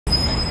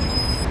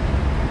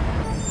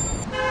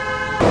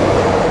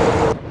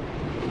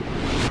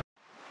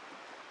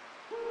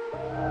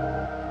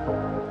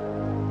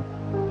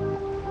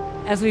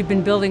As we've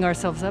been building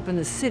ourselves up in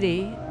the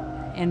city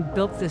and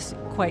built this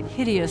quite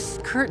hideous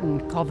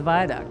curtain called the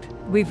viaduct,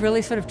 we've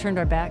really sort of turned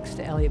our backs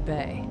to Elliott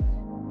Bay.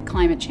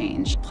 Climate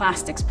change,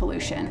 plastics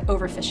pollution,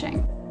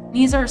 overfishing.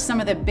 These are some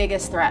of the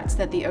biggest threats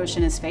that the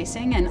ocean is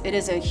facing, and it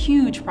is a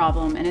huge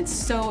problem, and it's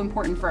so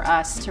important for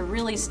us to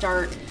really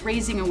start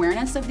raising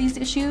awareness of these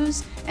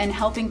issues and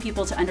helping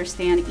people to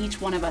understand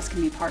each one of us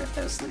can be part of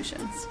those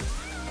solutions.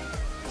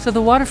 So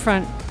the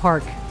waterfront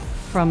park,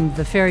 from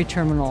the ferry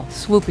terminal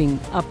swooping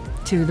up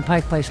to the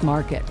Pike Place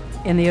Market,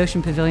 and the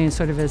Ocean Pavilion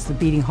sort of as the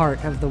beating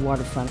heart of the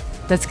waterfront,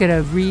 that's going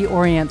to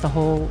reorient the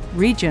whole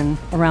region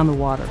around the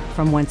water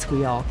from whence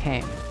we all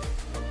came.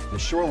 The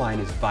shoreline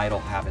is vital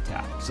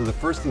habitat, so the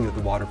first thing that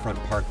the waterfront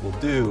park will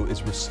do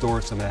is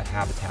restore some of that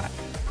habitat,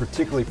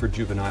 particularly for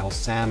juvenile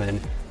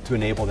salmon, to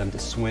enable them to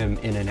swim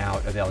in and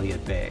out of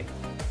Elliott Bay.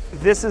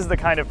 This is the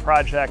kind of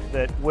project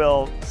that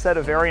will set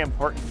a very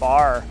important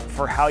bar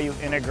for how you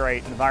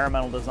integrate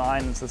environmental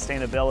design and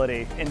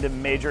sustainability into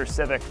major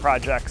civic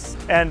projects.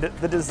 And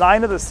the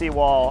design of the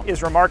seawall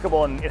is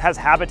remarkable, and it has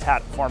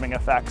habitat forming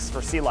effects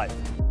for sea life.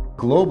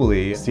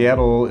 Globally,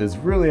 Seattle is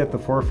really at the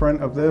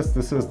forefront of this.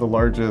 This is the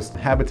largest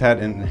habitat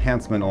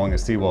enhancement along a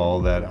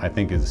seawall that I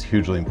think is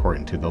hugely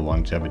important to the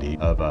longevity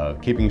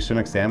of keeping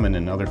Chinook salmon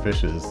and other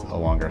fishes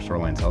along our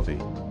shorelines healthy.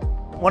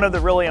 One of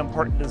the really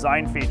important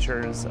design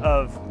features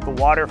of the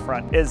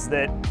waterfront is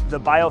that the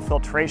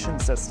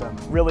biofiltration system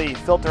really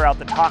filter out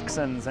the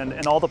toxins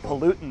and all the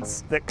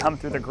pollutants that come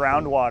through the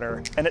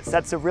groundwater. And it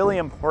sets a really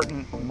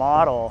important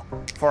model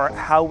for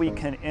how we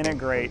can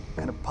integrate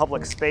kind of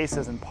public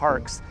spaces and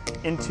parks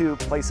into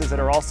places that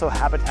are also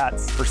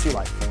habitats for sea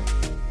life.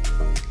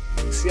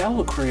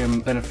 Seattle Aquarium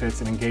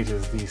benefits and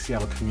engages the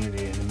Seattle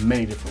community in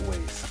many different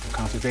ways, from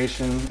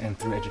conservation and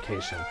through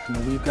education.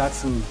 We've got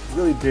some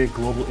really big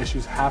global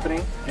issues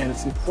happening, and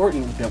it's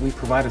important that we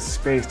provide a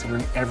space to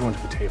bring everyone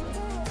to the table.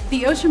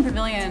 The Ocean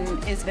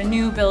Pavilion is the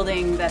new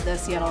building that the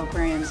Seattle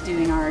Aquarium is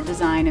doing our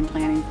design and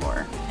planning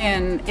for,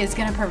 and is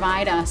going to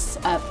provide us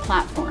a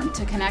platform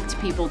to connect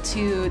people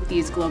to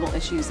these global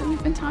issues that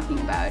we've been talking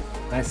about.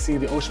 I see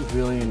the Ocean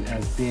Pavilion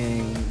as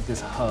being this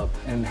hub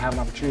and have an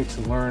opportunity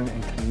to learn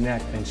and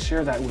connect and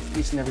share that with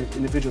each and every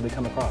individual they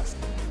come across.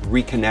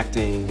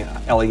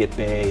 Reconnecting Elliott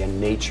Bay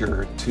and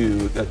nature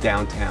to the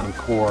downtown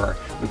core,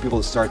 when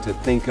people start to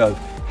think of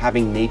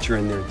having nature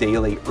in their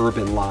daily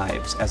urban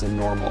lives as a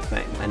normal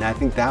thing. And I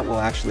think that will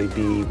actually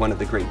be one of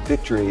the great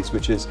victories,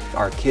 which is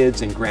our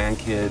kids and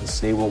grandkids,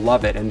 they will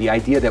love it. And the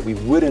idea that we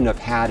wouldn't have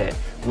had it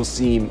will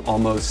seem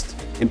almost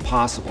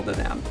impossible to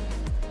them.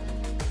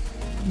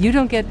 You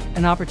don't get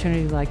an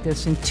opportunity like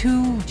this in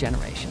 2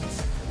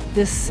 generations.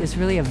 This is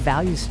really a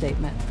value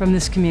statement from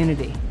this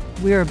community.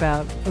 We're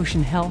about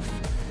ocean health,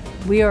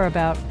 we are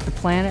about the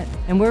planet,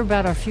 and we're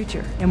about our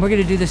future. And we're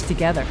going to do this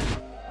together.